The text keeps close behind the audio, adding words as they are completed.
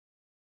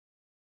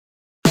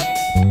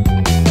Welcome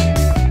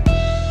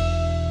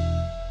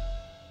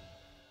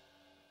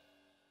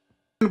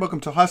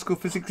to High School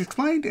Physics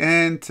Explained,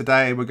 and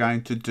today we're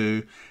going to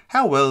do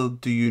how well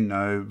do you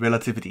know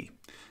relativity.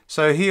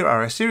 So here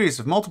are a series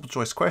of multiple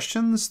choice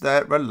questions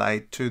that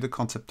relate to the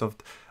concept of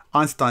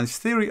Einstein's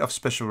theory of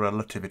special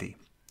relativity.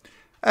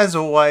 As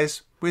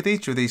always, with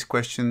each of these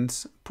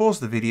questions, pause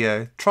the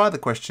video, try the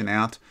question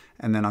out,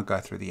 and then I'll go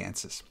through the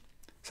answers.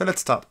 So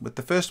let's start with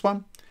the first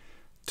one.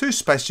 Two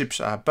spaceships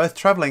are both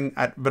traveling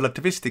at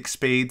relativistic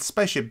speeds.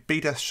 Spaceship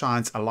beta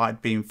shines a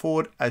light beam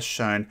forward as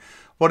shown.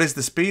 What is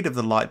the speed of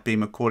the light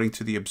beam according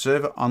to the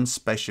observer on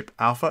spaceship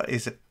alpha?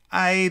 Is it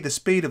A, the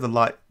speed of the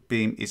light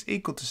beam is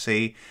equal to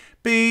c,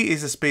 B,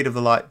 is the speed of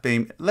the light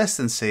beam less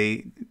than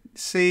c,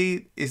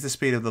 C, is the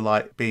speed of the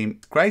light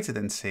beam greater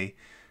than c,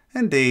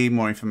 and D,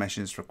 more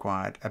information is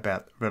required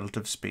about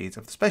relative speeds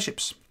of the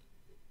spaceships?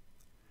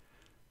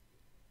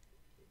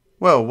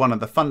 Well, one of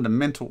the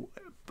fundamental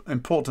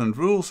important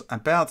rules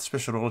about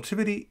special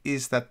relativity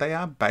is that they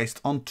are based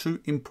on two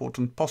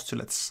important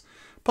postulates.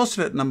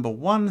 Postulate number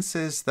one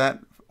says that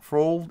for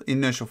all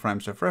inertial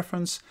frames of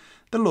reference,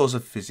 the laws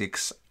of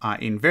physics are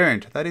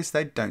invariant, that is,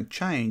 they don't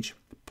change.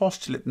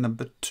 Postulate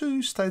number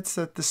two states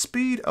that the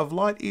speed of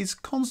light is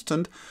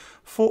constant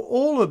for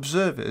all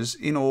observers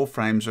in all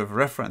frames of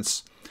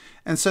reference.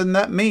 And so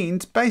that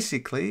means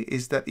basically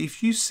is that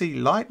if you see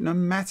light, no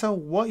matter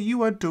what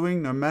you are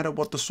doing, no matter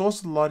what the source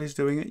of the light is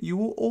doing it, you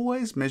will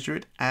always measure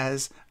it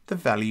as the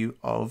value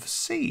of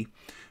c,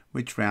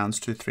 which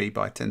rounds to 3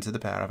 by 10 to the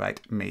power of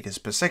 8 meters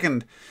per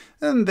second.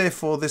 And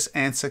therefore this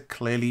answer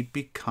clearly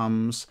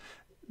becomes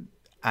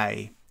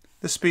A.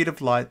 The speed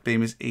of light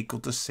beam is equal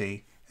to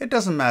c. It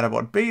doesn't matter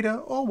what beta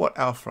or what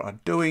alpha are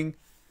doing,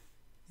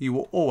 you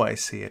will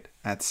always see it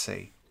at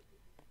c.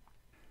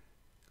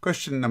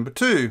 Question number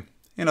 2.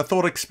 In a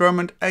thought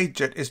experiment, a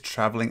jet is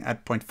travelling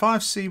at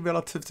 0.5 c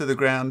relative to the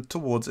ground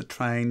towards a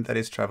train that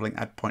is travelling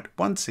at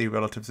 0.1 c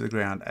relative to the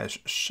ground as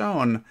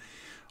shown.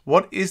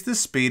 What is the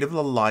speed of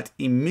the light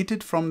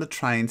emitted from the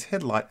train's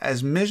headlight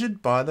as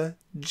measured by the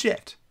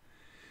jet?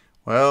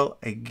 Well,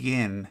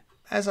 again,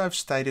 as I've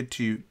stated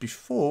to you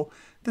before,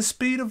 the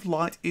speed of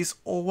light is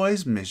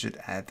always measured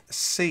at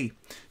c,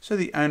 so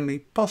the only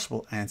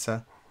possible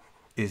answer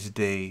is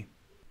D.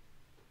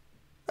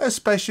 A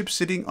spaceship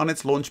sitting on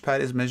its launch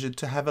pad is measured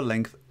to have a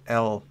length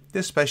L.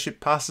 This spaceship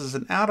passes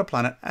an outer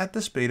planet at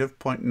the speed of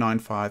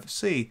 0.95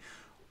 c.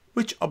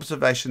 Which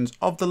observations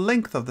of the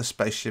length of the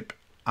spaceship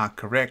are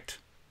correct?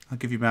 I'll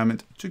give you a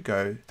moment to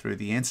go through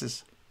the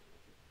answers.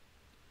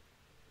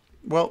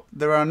 Well,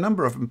 there are a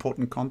number of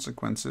important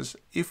consequences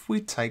if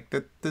we take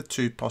that the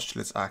two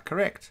postulates are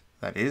correct.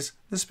 That is,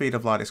 the speed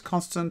of light is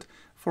constant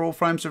for all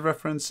frames of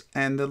reference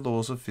and the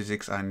laws of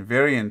physics are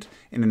invariant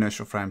in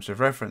inertial frames of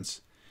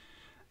reference.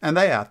 And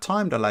they are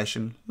time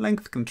dilation,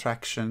 length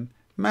contraction,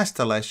 mass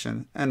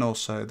dilation, and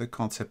also the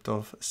concept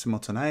of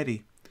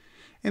simultaneity.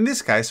 In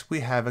this case, we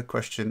have a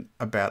question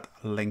about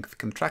length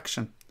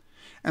contraction.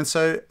 And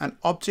so an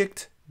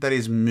object that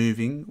is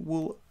moving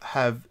will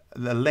have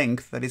the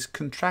length that is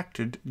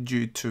contracted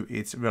due to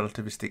its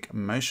relativistic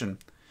motion.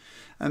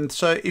 And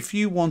so if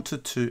you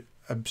wanted to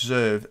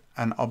observe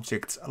an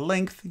object's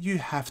length, you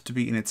have to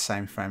be in its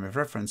same frame of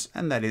reference,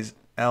 and that is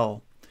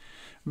L.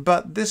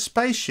 But this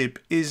spaceship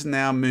is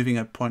now moving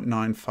at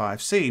 0.95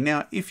 c.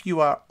 Now, if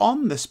you are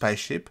on the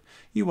spaceship,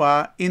 you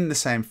are in the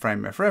same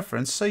frame of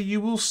reference, so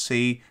you will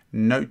see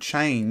no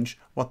change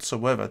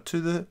whatsoever to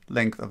the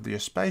length of your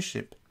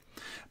spaceship.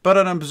 But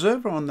an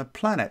observer on the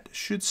planet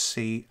should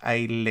see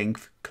a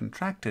length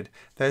contracted.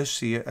 They'll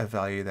see a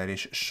value that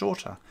is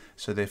shorter,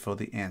 so therefore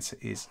the answer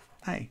is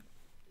A.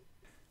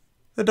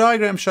 The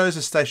diagram shows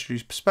a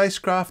stationary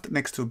spacecraft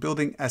next to a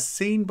building as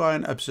seen by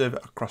an observer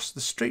across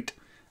the street.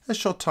 A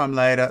short time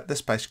later, the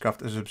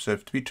spacecraft is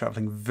observed to be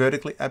travelling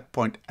vertically at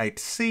 0.8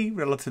 c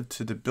relative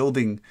to the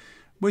building,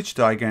 which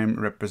diagram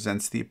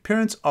represents the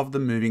appearance of the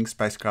moving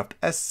spacecraft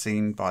as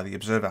seen by the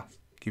observer.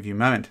 Give you a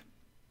moment.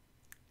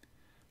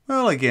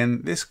 Well,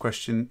 again, this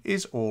question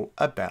is all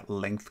about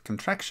length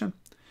contraction.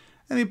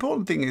 And the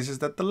important thing is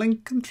that the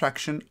length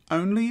contraction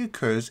only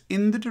occurs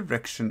in the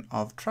direction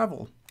of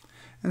travel.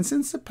 And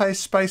since the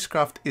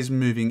spacecraft is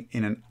moving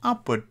in an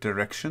upward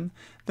direction,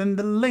 then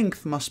the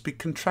length must be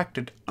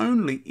contracted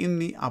only in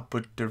the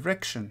upward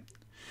direction,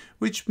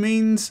 which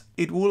means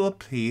it will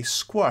appear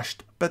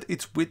squashed, but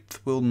its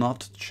width will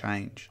not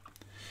change.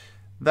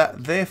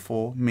 That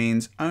therefore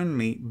means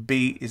only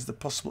B is the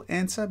possible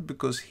answer,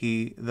 because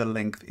here the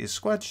length is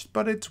squashed,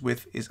 but its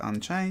width is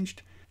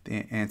unchanged.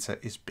 The answer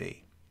is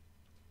B.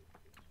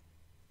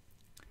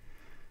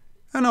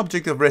 An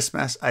object of rest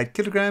mass 8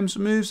 kilograms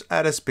moves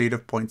at a speed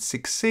of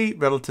 0.6 c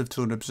relative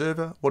to an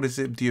observer. What is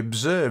the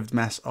observed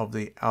mass of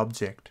the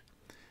object?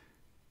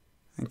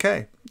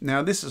 Okay,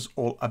 now this is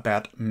all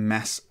about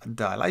mass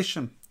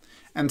dilation.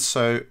 And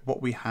so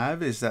what we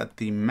have is that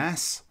the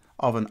mass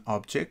of an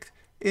object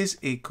is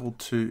equal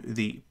to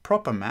the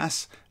proper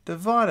mass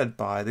divided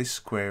by the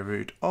square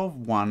root of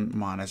 1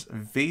 minus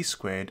v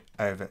squared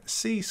over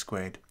c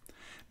squared.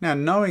 Now,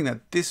 knowing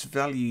that this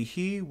value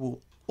here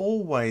will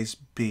always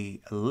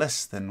be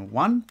less than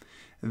 1.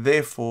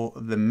 Therefore,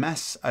 the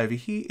mass over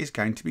here is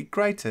going to be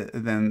greater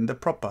than the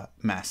proper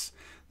mass.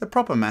 The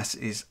proper mass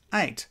is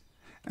 8.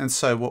 And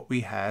so what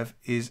we have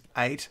is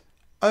 8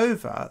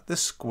 over the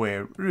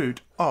square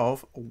root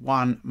of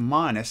 1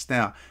 minus.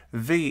 Now,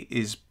 V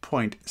is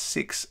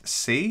 0.6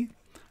 c.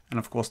 And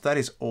of course, that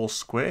is all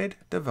squared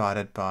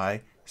divided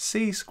by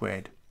c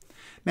squared.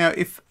 Now,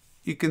 if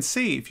you can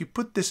see, if you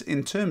put this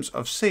in terms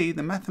of c,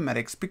 the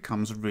mathematics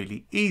becomes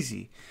really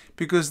easy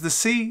because the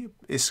c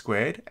is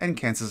squared and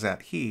cancels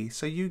out here.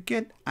 So you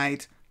get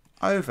 8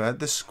 over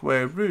the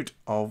square root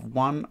of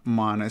 1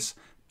 minus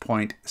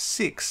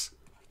 0.6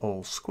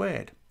 all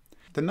squared.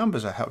 The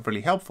numbers are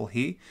really helpful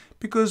here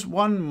because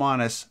 1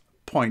 minus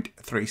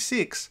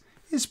 0.36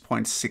 is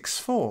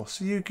 0.64.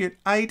 So you get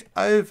 8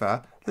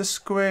 over the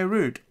square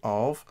root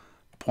of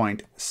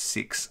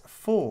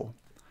 0.64.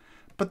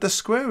 But the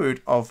square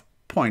root of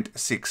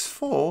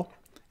 0.64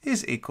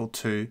 is equal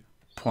to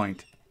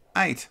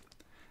 0.8.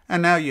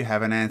 And now you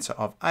have an answer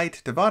of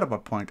 8 divided by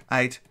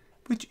 0.8,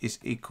 which is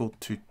equal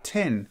to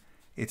 10.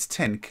 It's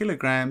 10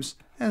 kilograms,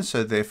 and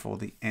so therefore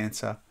the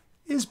answer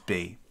is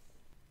B.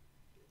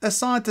 A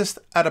scientist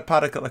at a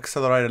particle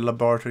accelerator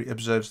laboratory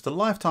observes the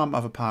lifetime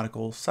of a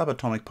particle,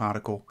 subatomic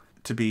particle,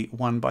 to be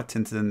 1 by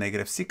 10 to the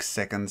negative 6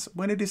 seconds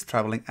when it is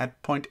traveling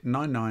at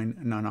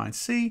 0.9999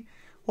 c.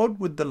 What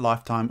would the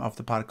lifetime of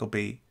the particle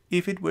be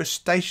if it were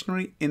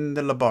stationary in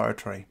the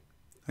laboratory?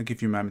 I'll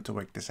give you a moment to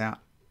work this out.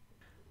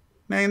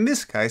 Now in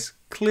this case,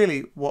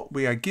 clearly what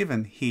we are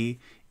given here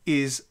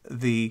is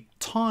the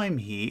time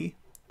here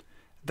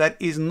that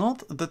is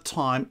not the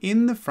time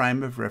in the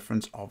frame of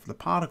reference of the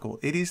particle.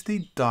 It is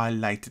the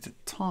dilated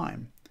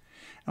time.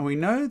 And we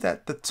know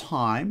that the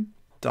time,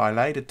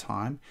 dilated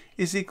time,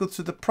 is equal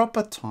to the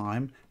proper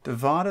time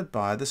divided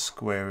by the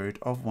square root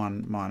of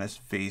 1 minus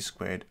v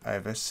squared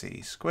over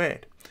c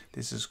squared.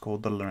 This is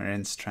called the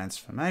Lorentz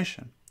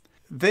Transformation.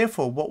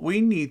 Therefore, what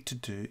we need to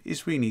do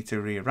is we need to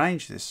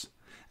rearrange this.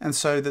 And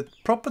so the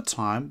proper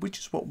time, which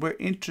is what we're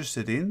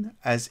interested in,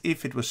 as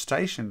if it was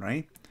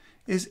stationary,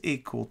 is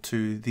equal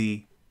to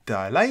the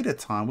dilated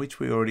time, which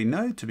we already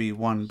know to be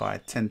 1 by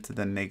 10 to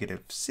the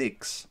negative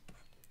 6,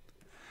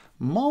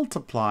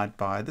 multiplied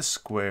by the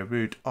square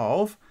root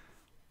of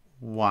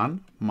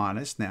 1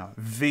 minus, now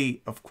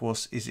v of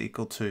course is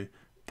equal to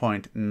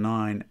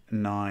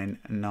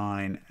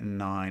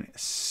 0.9999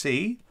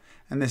 c,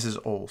 and this is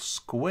all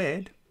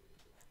squared,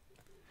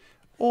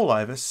 all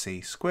over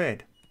c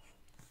squared.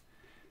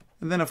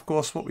 And then of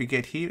course what we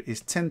get here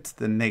is 10 to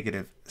the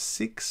negative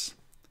 6.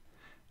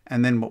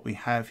 And then what we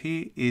have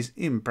here is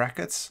in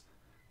brackets,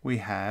 we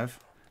have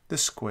the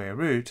square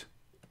root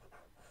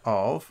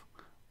of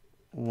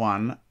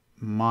 1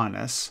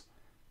 minus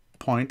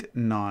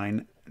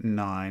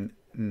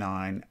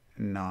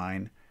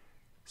 0.9999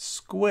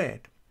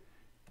 squared.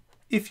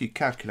 If you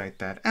calculate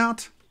that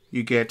out,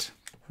 you get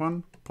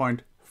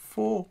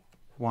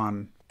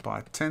 1.41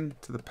 by 10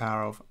 to the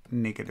power of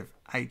negative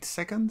 8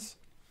 seconds.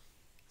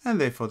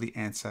 And therefore the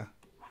answer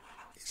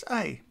is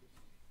A.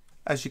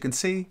 As you can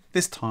see,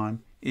 this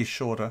time is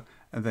shorter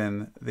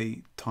than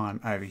the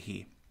time over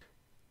here.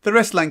 The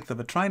rest length of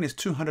a train is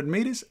 200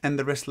 meters and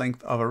the rest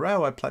length of a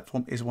railway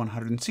platform is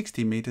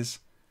 160 meters.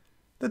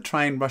 The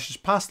train rushes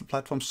past the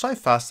platform so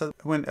fast that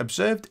when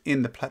observed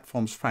in the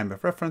platform's frame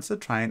of reference, the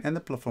train and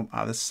the platform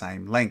are the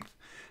same length.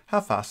 How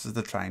fast is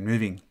the train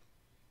moving?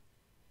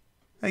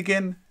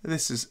 Again,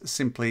 this is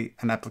simply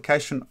an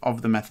application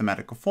of the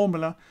mathematical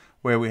formula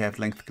where we have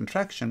length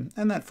contraction,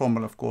 and that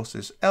formula of course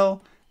is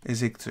L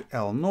is equal to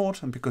L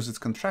naught, and because it's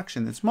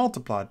contraction, it's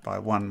multiplied by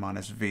 1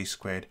 minus v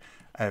squared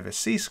over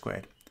c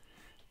squared.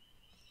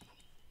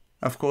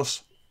 Of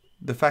course,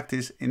 the fact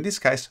is, in this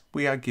case,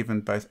 we are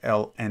given both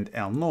L and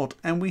L naught,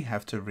 and we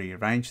have to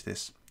rearrange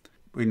this.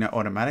 We know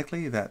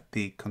automatically that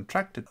the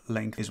contracted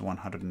length is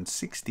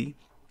 160,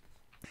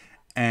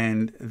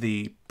 and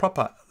the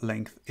proper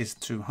length is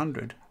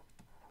 200.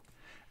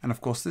 And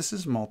of course, this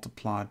is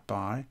multiplied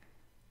by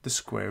the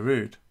square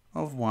root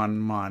of 1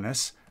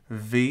 minus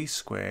v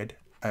squared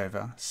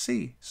over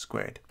c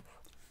squared.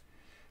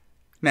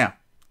 Now,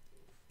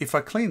 if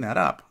I clean that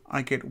up,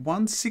 I get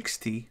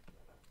 160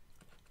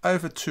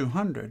 over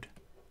 200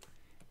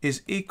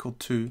 is equal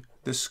to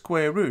the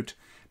square root.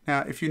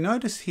 Now, if you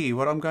notice here,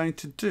 what I'm going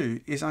to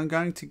do is I'm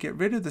going to get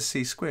rid of the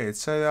c squared.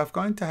 So I'm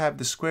going to have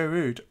the square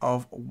root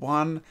of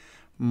 1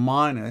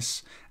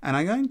 minus, and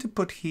I'm going to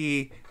put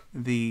here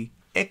the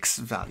x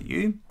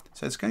value.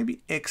 So it's going to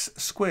be x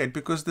squared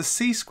because the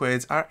c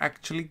squareds are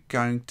actually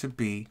going to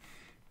be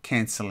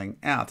cancelling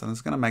out, and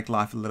it's going to make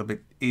life a little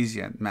bit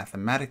easier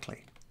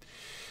mathematically.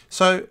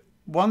 So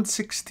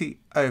 160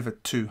 over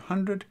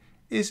 200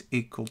 is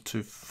equal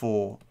to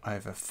 4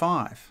 over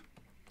 5.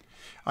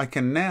 I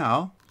can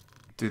now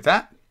do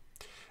that.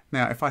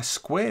 Now if I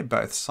square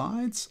both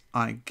sides,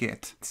 I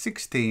get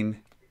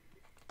 16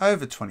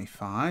 over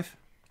 25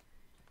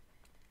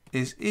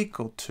 is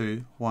equal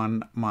to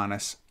 1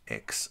 minus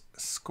x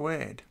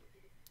squared.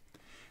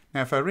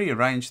 Now if I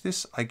rearrange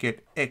this, I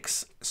get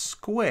x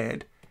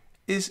squared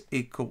is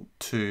equal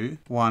to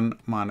 1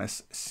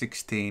 minus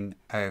 16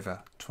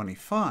 over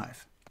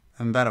 25.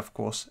 And that, of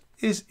course,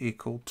 is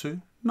equal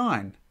to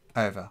 9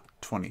 over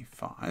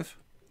 25.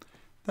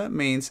 That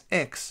means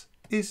x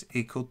is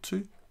equal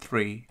to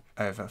 3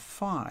 over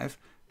 5,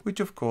 which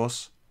of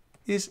course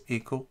is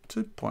equal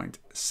to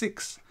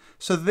 0.6.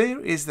 So there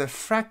is the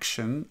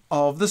fraction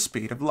of the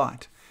speed of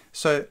light.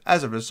 So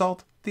as a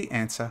result, the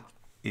answer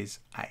is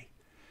A.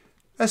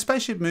 A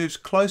spaceship moves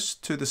close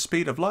to the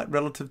speed of light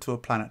relative to a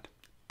planet.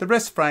 The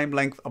rest frame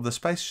length of the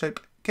spaceship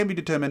can be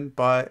determined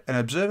by an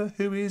observer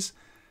who is,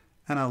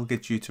 and I'll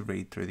get you to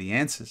read through the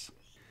answers.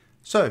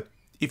 So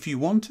if you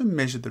want to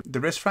measure the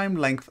rest frame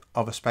length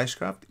of a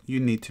spacecraft, you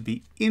need to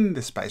be in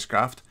the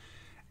spacecraft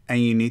and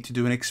you need to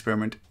do an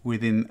experiment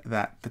within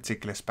that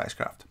particular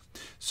spacecraft.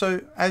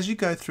 So as you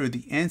go through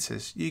the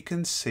answers, you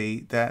can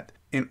see that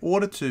in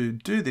order to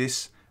do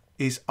this,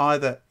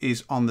 either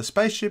on the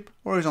spaceship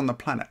or is on the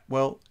planet.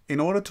 Well, in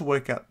order to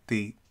work out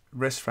the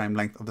rest frame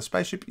length of the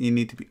spaceship, you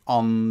need to be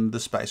on the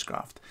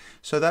spacecraft.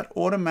 So that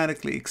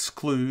automatically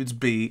excludes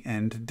B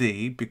and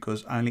D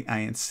because only A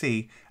and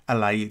C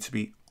allow you to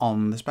be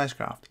on the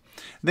spacecraft.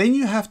 Then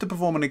you have to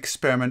perform an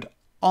experiment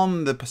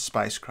on the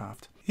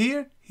spacecraft.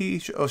 Here,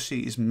 he or she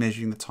is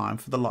measuring the time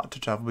for the light to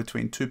travel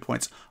between 2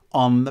 points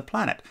on the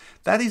planet.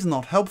 That is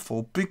not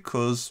helpful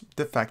because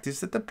the fact is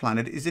that the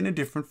planet is in a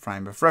different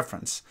frame of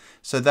reference.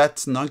 So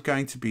that's not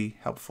going to be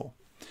helpful.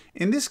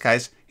 In this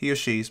case, he or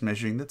she is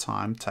measuring the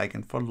time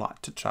taken for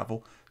light to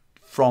travel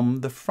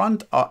from the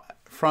front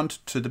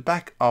to the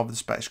back of the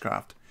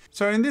spacecraft.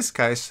 So in this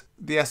case,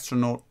 the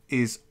astronaut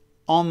is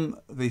on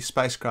the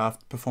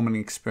spacecraft performing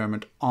an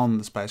experiment on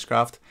the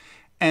spacecraft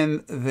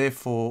and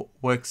therefore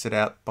works it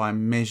out by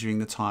measuring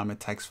the time it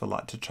takes for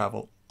light to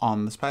travel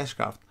on the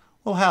spacecraft.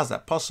 Well, how's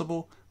that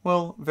possible?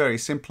 Well, very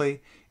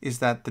simply is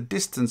that the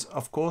distance,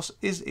 of course,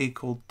 is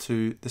equal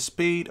to the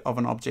speed of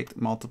an object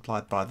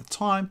multiplied by the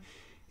time.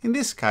 In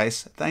this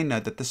case, they know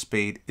that the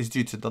speed is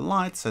due to the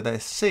light, so they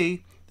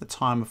see the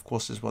time, of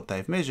course, is what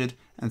they've measured,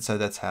 and so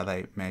that's how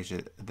they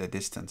measured the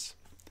distance.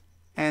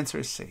 Answer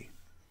is C.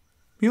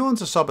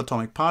 Muons are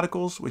subatomic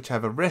particles which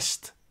have a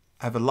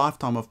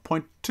lifetime of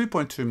 2.2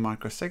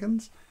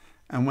 microseconds,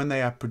 and when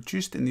they are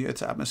produced in the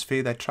Earth's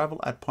atmosphere, they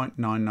travel at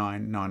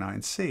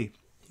 0.9999 C.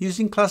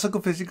 Using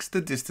classical physics,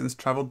 the distance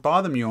travelled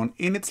by the muon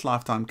in its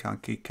lifetime can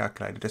be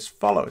calculated as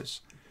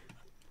follows.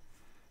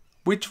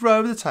 Which row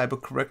of the table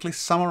correctly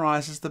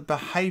summarizes the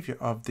behavior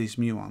of these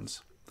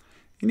muons?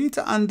 You need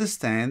to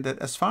understand that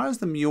as far as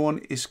the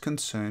muon is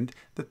concerned,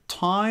 the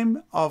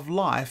time of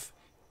life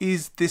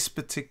is this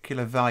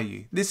particular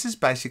value. This is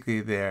basically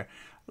their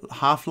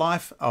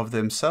half-life of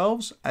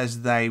themselves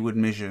as they would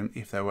measure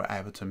if they were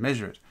able to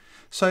measure it.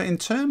 So in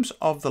terms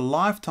of the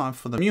lifetime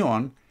for the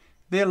muon,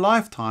 their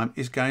lifetime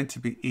is going to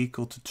be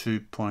equal to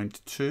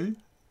 2.2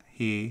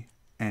 here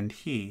and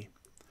here.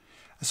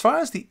 As far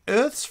as the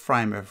Earth's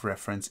frame of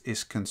reference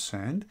is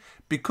concerned,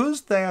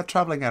 because they are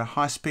traveling at a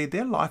high speed,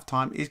 their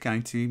lifetime is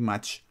going to be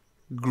much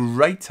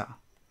greater.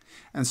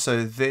 And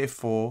so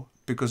therefore,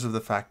 because of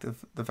the fact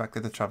that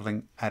they're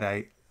traveling at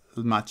a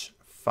much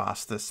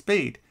faster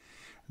speed.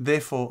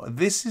 Therefore,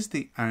 this is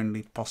the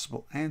only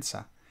possible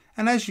answer.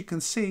 And as you can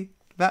see,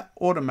 that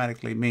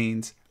automatically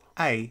means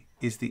A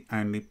is the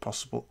only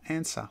possible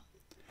answer.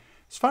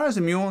 As far as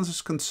the muons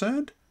is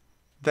concerned,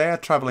 they are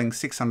traveling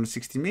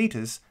 660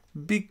 meters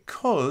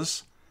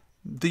because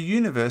the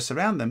universe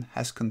around them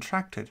has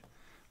contracted.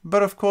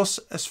 But of course,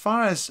 as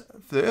far as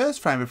the Earth's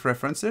frame of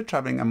reference, they're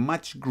traveling a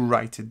much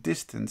greater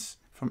distance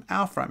from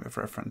our frame of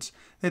reference.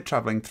 They're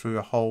traveling through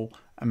a whole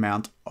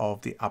amount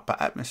of the upper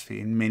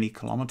atmosphere in many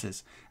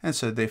kilometers. And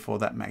so therefore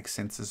that makes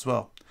sense as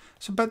well.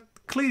 But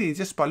clearly,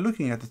 just by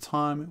looking at the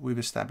time, we've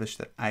established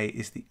that A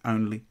is the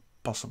only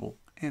possible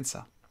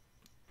answer.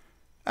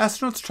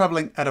 Astronauts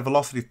traveling at a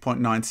velocity of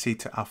 0.9 c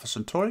to Alpha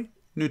Centauri,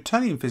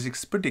 Newtonian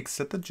physics predicts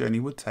that the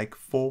journey would take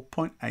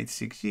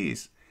 4.86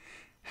 years.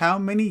 How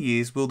many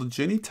years will the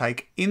journey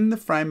take in the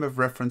frame of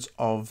reference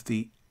of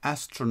the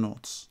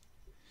astronauts?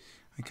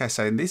 Okay,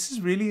 so this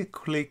is really a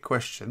clear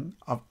question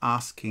of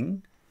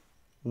asking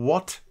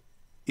what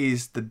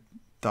is the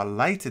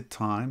dilated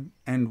time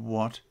and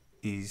what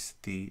is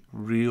the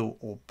real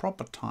or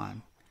proper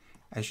time.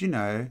 As you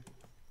know,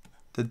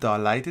 the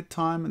dilated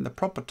time and the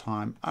proper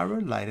time are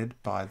related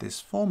by this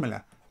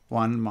formula,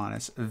 1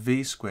 minus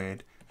v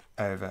squared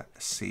over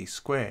c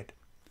squared.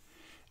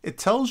 It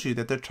tells you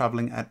that they're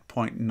traveling at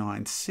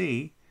 0.9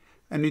 c,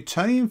 and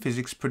Newtonian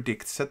physics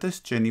predicts that this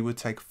journey would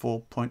take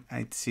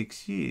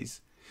 4.86 years.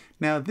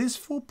 Now this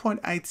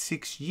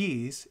 4.86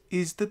 years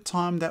is the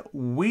time that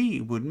we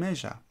would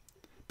measure,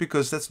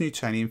 because that's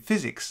Newtonian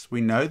physics.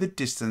 We know the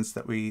distance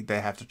that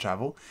they have to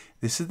travel.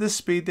 This is the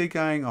speed they're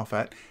going off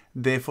at.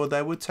 Therefore,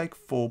 they would take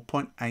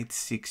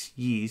 4.86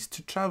 years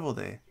to travel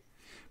there.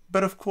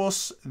 But of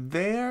course,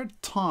 their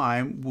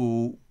time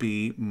will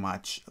be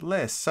much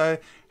less. So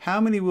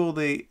how many will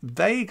they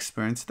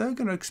experience? They're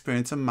going to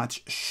experience a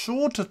much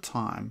shorter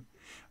time.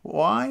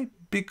 Why?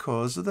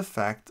 Because of the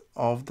fact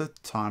of the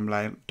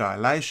time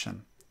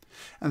dilation.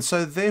 And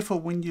so therefore,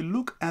 when you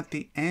look at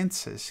the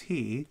answers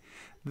here,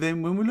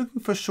 then when we're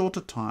looking for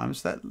shorter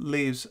times, that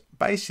leaves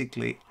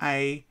basically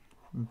A,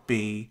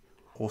 B,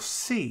 or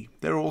C.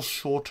 They're all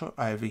shorter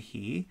over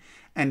here.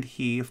 And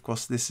here, of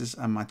course, this is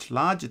a much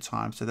larger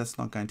time, so that's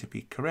not going to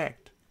be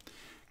correct.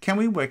 Can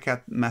we work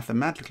out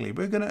mathematically?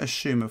 We're going to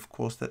assume, of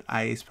course, that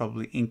A is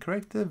probably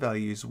incorrect. The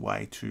value is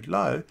way too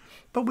low,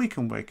 but we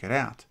can work it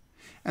out.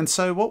 And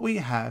so what we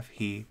have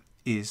here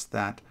is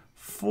that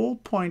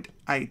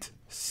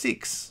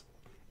 4.86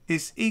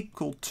 is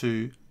equal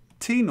to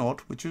T0,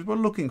 which is what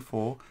we're looking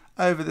for,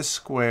 over the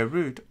square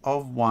root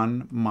of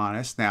 1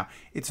 minus, now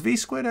it's v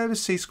squared over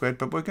c squared,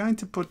 but we're going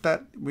to put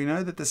that, we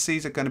know that the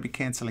c's are going to be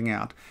cancelling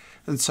out,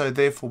 and so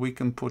therefore we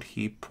can put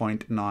here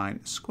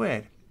 0.9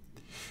 squared.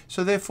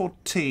 So therefore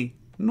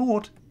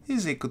T0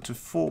 is equal to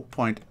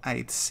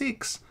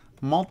 4.86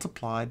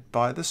 multiplied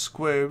by the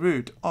square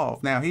root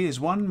of, now here's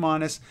 1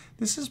 minus,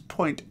 this is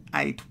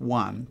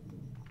 0.81.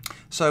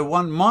 So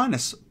 1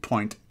 minus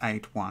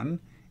 0.81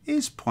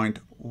 is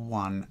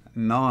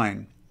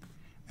 0.19.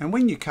 And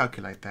when you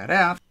calculate that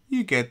out,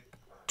 you get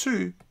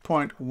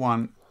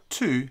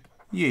 2.12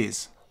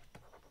 years.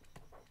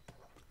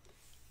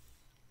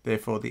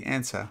 Therefore, the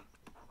answer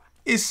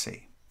is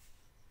C.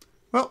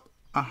 Well,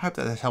 I hope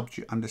that has helped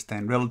you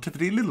understand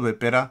relativity a little bit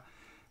better.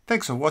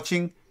 Thanks for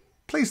watching.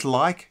 Please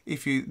like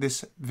if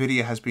this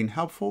video has been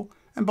helpful,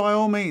 and by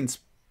all means,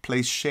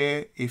 please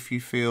share if you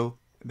feel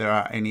there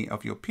are any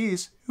of your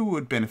peers who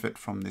would benefit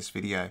from this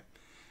video.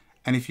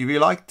 And if you really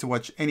like to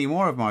watch any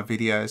more of my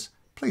videos,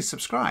 please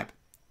subscribe.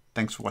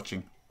 Thanks for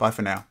watching. Bye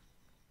for now.